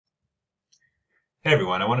Hey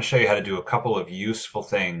everyone, I want to show you how to do a couple of useful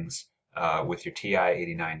things with your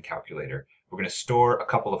TI-89 calculator. We're going to store a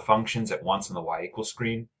couple of functions at once on the y equals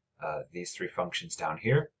screen, these three functions down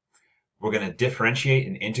here. We're going to differentiate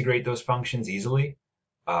and integrate those functions easily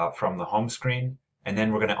from the home screen, and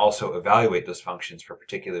then we're going to also evaluate those functions for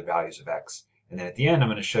particular values of x. And then at the end, I'm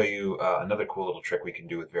going to show you another cool little trick we can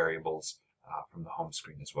do with variables from the home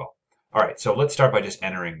screen as well. All right, so let's start by just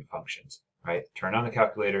entering the functions, right? Turn on the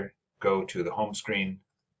calculator, go to the home screen,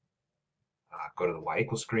 go to the y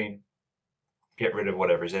equals screen, get rid of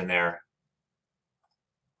whatever's in there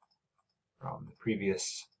from the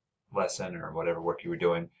previous lesson or whatever work you were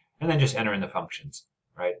doing, and then just enter in the functions,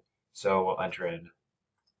 right? So we'll enter in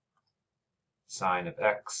sine of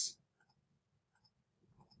x,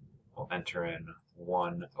 we'll enter in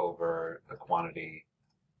 1 over the quantity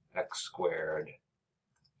x squared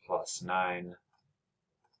plus 9,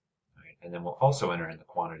 right? And then we'll also enter in the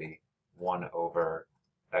quantity 1 over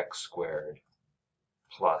x squared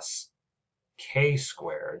plus k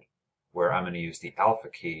squared, where I'm going to use the alpha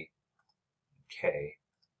key, k,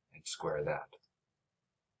 and square that.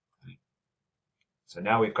 Right. So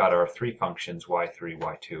now we've got our three functions, y3,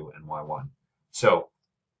 y2, and y1. So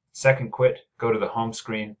second quit, go to the home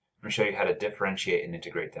screen. I'm going to show you how to differentiate and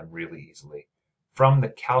integrate them really easily. From the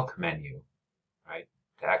calc menu, right,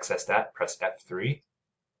 to access that, press F3.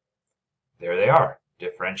 There they are,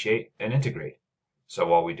 differentiate and integrate.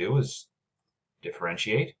 So all we do is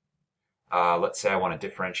differentiate. Let's say I want to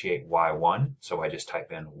differentiate y1, so I just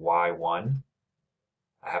type in y1.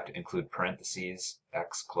 I have to include parentheses,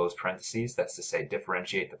 x, close parentheses. That's to say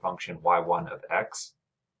differentiate the function y1 of x,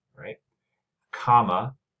 right?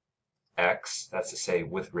 Comma, x, that's to say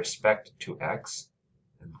with respect to x,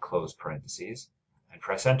 and close parentheses, and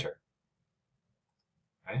press enter,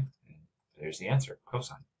 right? And there's the answer,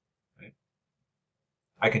 cosine, right?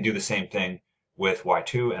 I can do the same thing with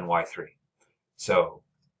y2 and y3. So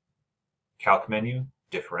calc menu,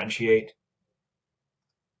 differentiate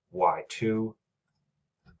y2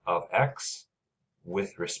 of x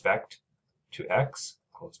with respect to x,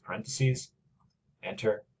 close parentheses,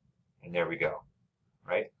 enter, and there we go,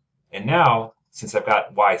 right? And now, since I've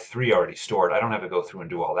got y3 already stored, I don't have to go through and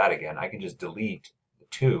do all that again. I can just delete the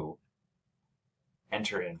 2,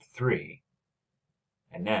 enter in 3,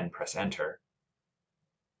 and then press enter,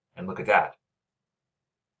 and look at that.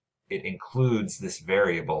 It includes this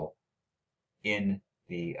variable in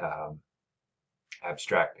the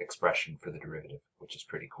abstract expression for the derivative, which is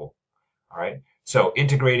pretty cool. All right, so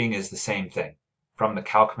integrating is the same thing. From the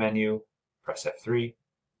calc menu, press F3,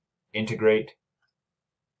 integrate,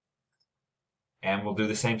 and we'll do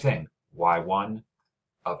the same thing. y1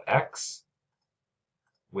 of x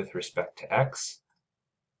with respect to x,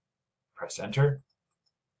 press enter,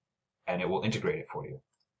 and it will integrate it for you.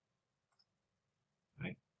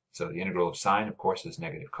 Right? So the integral of sine, of course, is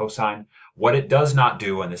negative cosine. What it does not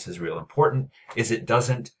do, and this is real important, is it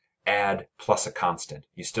doesn't add plus a constant.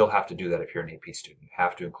 You still have to do that if you're an AP student. You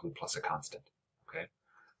have to include plus a constant. Okay?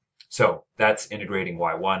 So that's integrating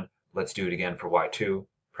y1. Let's do it again for y2.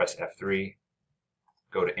 Press F3,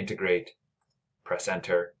 go to integrate, press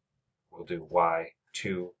enter. We'll do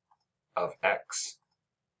y2 of x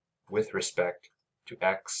with respect to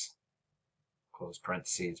x, close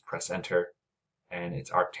parentheses, press enter, and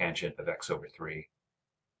it's arctangent of x over 3,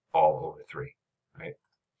 all over 3, right?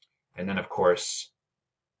 And then, of course,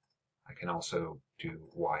 I can also do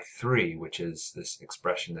y3, which is this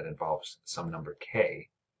expression that involves some number k,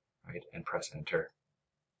 right? And press enter.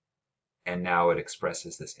 And now it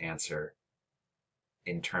expresses this answer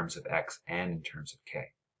in terms of x and in terms of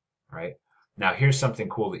k, right? Now, here's something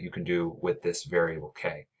cool that you can do with this variable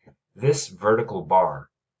k. This vertical bar,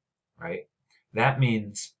 right? That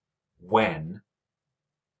means when,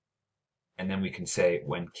 and then we can say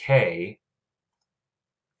when k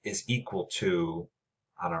is equal to,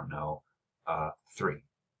 I don't know, 3,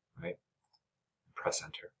 right? Press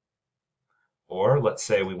enter. Or let's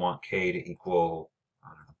say we want k to equal, I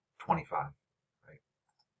don't know, 25, right?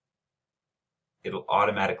 It'll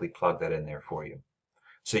automatically plug that in there for you.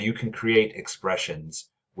 So you can create expressions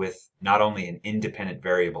with not only an independent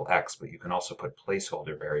variable x, but you can also put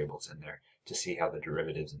placeholder variables in there to see how the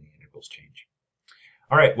derivatives and the integrals change.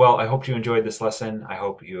 All right, well, I hope you enjoyed this lesson. I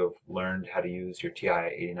hope you have learned how to use your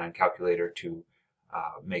TI-89 calculator to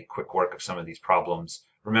make quick work of some of these problems.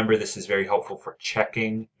 Remember, this is very helpful for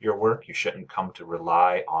checking your work. You shouldn't come to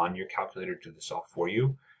rely on your calculator to do this all for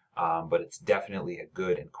you, but it's definitely a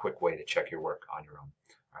good and quick way to check your work on your own.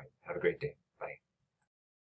 All right, have a great day.